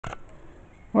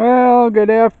Well,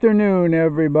 good afternoon,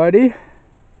 everybody.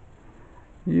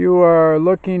 You are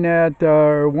looking at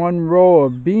our one row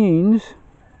of beans,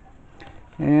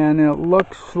 and it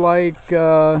looks like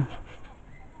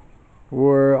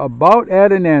we're about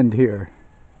at an end here.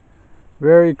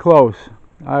 Very close.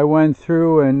 I went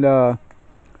through and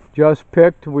just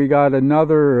picked. We got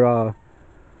another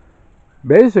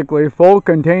basically full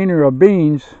container of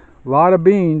beans. A lot of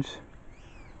beans.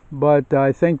 But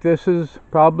I think this is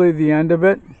probably the end of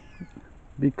it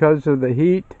because of the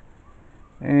heat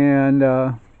and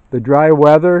the dry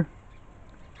weather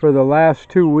for the last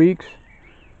 2 weeks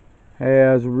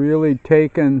has really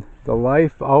taken the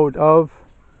life out of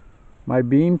my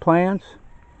bean plants.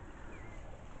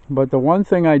 But the one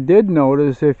thing I did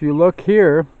notice, if you look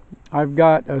here, I've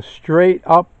got a straight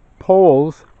up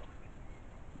poles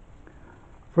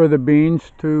for the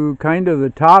beans to kind of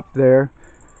the top there.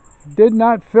 Did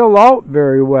not fill out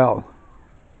very well,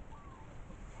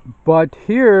 but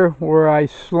here where I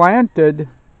slanted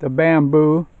the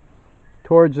bamboo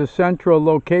towards the central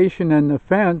location in the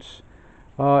fence,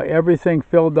 everything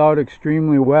filled out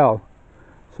extremely well.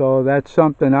 So that's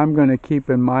something I'm going to keep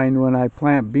in mind when I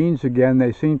plant beans again.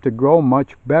 They seem to grow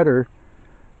much better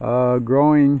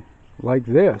growing like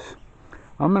this.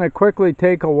 I'm going to quickly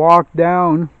take a walk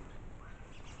down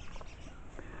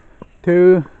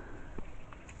to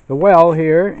the well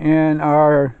here in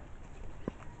our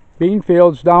bean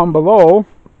fields down below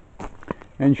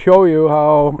and show you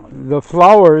how the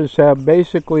flowers have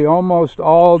basically almost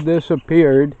all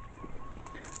disappeared.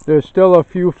 There's still a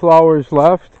few flowers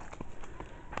left,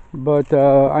 but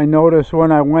I noticed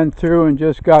when I went through and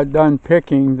just got done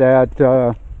picking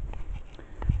that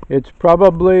it's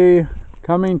probably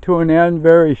coming to an end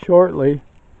very shortly,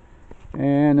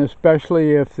 and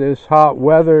especially if this hot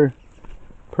weather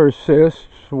persists,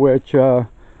 which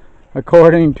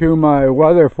according to my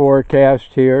weather forecast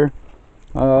here,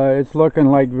 it's looking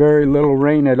like very little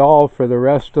rain at all for the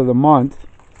rest of the month.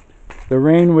 The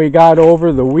rain we got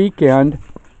over the weekend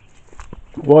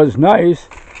was nice.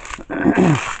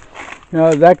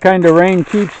 That kind of rain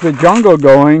keeps the jungle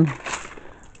going,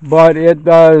 but it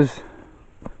does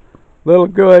little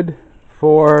good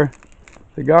for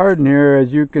the garden here.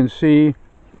 As you can see,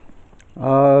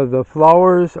 the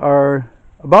flowers are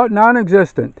about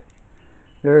non-existent.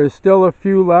 There is still a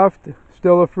few left,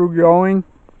 still a few growing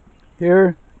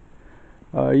here.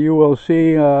 You will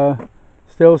see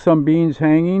still some beans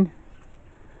hanging.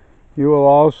 You will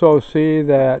also see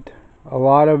that a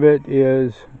lot of it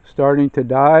is starting to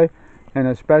die, and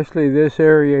especially this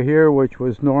area here, which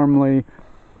was normally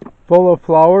full of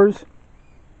flowers,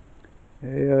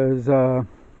 is no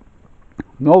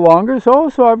longer so.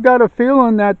 So I've got a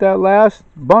feeling that that last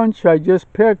bunch I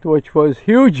just picked, which was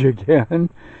huge again,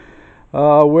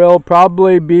 will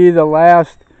probably be the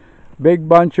last big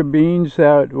bunch of beans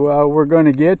that we're going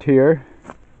to get here.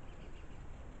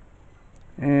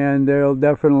 And there'll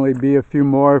definitely be a few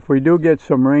more. If we do get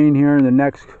some rain here in the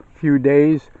next few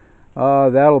days,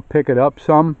 that'll pick it up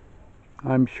some,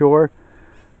 I'm sure.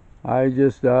 I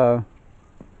just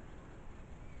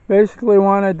basically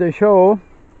wanted to show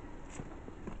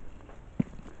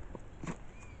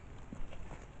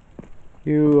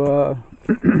you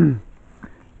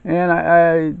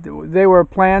and they were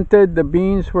planted, the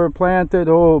beans were planted,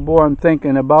 oh boy, I'm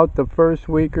thinking about the first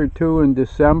week or two in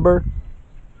December.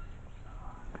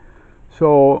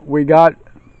 So we got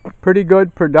pretty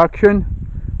good production.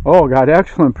 Oh, got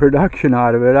excellent production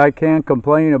out of it. I can't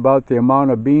complain about the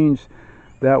amount of beans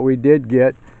that we did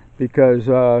get, because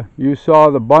you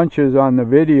saw the bunches on the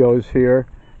videos here,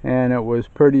 and it was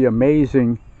pretty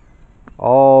amazing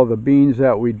all the beans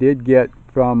that we did get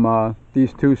from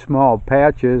these two small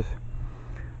patches.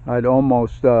 I'd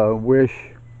almost wish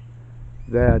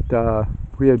that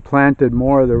we had planted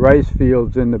more of the rice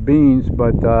fields in the beans,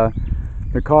 but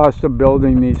the cost of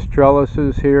building these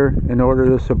trellises here in order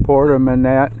to support them and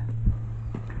that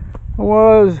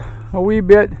was a wee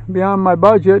bit beyond my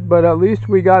budget, but at least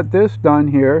we got this done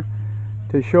here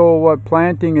to show what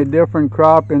planting a different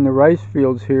crop in the rice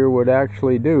fields here would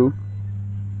actually do.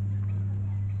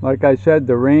 Like I said,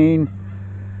 the rain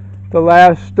the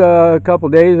last couple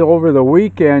days over the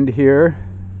weekend here,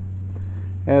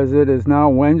 as it is now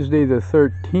Wednesday the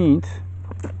 13th,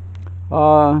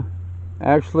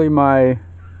 actually my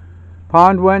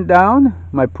pond went down,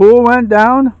 my pool went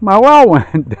down, my well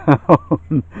went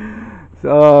down.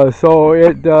 So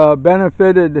it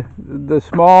benefited. The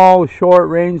small short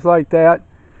rains like that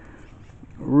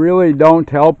really don't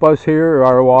help us here,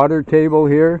 our water table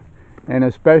here, and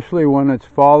especially when it's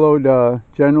followed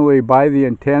generally by the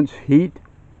intense heat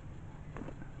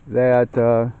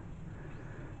that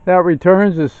that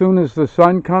returns as soon as the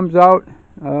sun comes out.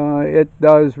 It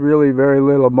does really very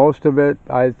little. Most of it,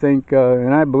 I think,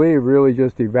 and I believe, really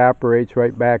just evaporates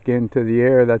right back into the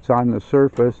air that's on the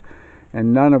surface,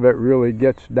 and none of it really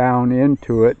gets down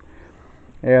into it.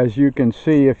 As you can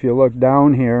see, if you look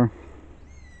down here,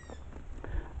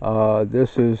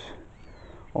 this is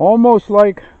almost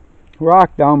like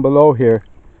rock down below here.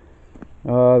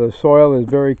 The soil is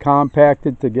very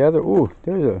compacted together. Ooh,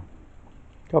 there's a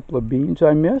couple of beans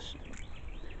I missed.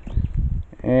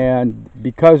 And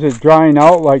because it's drying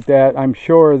out like that, I'm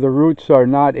sure the roots are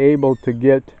not able to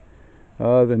get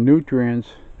the nutrients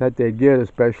that they get,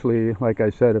 especially, like I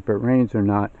said, if it rains or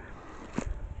not.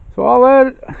 So I'll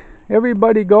let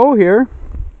everybody go here.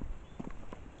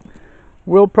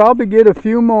 We'll probably get a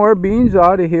few more beans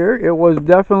out of here. It was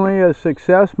definitely a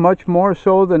success, much more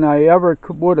so than I ever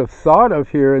would have thought of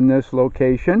here in this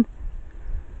location.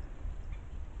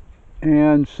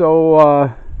 And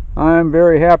so I'm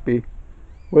very happy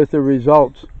with the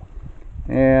results.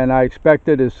 And I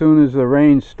expected as soon as the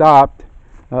rain stopped,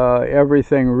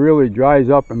 everything really dries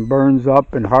up and burns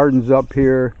up and hardens up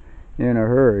here in a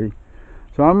hurry.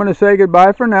 So I'm going to say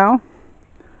goodbye for now.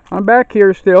 I'm back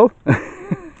here still.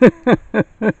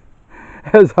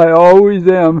 As I always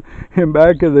am in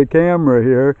back of the camera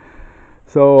here.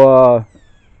 So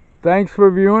thanks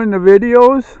for viewing the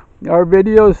videos. Our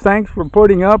videos. Thanks for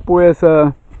putting up with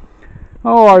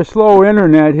our slow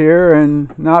internet here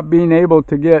and not being able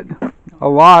to get a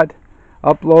lot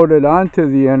uploaded onto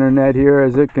the internet here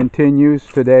as it continues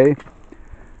today.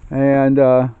 And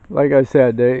like I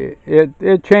said,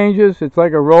 it changes. It's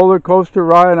like a roller coaster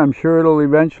ride. I'm sure it'll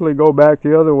eventually go back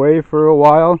the other way for a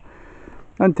while.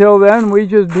 Until then, we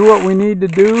just do what we need to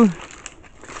do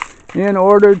in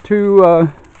order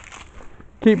to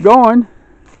keep going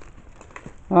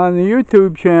on the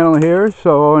YouTube channel here.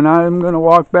 So, and I'm going to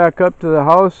walk back up to the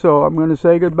house, so I'm going to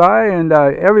say goodbye. And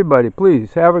everybody,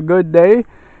 please have a good day,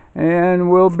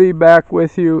 and we'll be back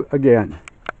with you again.